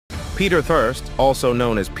Peter I, also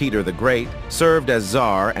known as Peter the Great, served as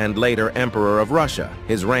Tsar and later Emperor of Russia.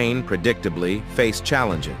 His reign, predictably, faced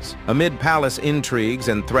challenges. Amid palace intrigues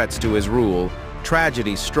and threats to his rule,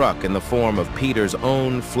 tragedy struck in the form of Peter's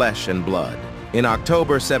own flesh and blood. In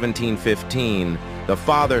October 1715, the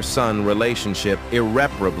father-son relationship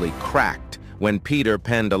irreparably cracked when Peter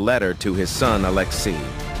penned a letter to his son Alexei,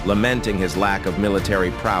 lamenting his lack of military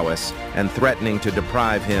prowess and threatening to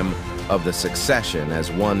deprive him of the succession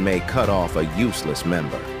as one may cut off a useless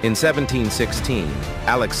member. In 1716,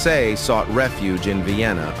 Alexei sought refuge in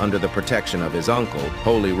Vienna under the protection of his uncle,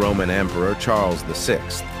 Holy Roman Emperor Charles VI,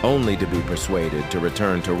 only to be persuaded to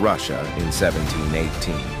return to Russia in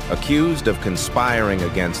 1718. Accused of conspiring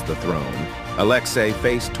against the throne, Alexei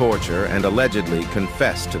faced torture and allegedly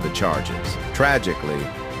confessed to the charges. Tragically,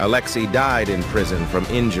 Alexei died in prison from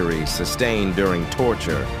injuries sustained during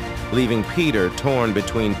torture, leaving Peter torn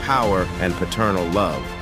between power and paternal love.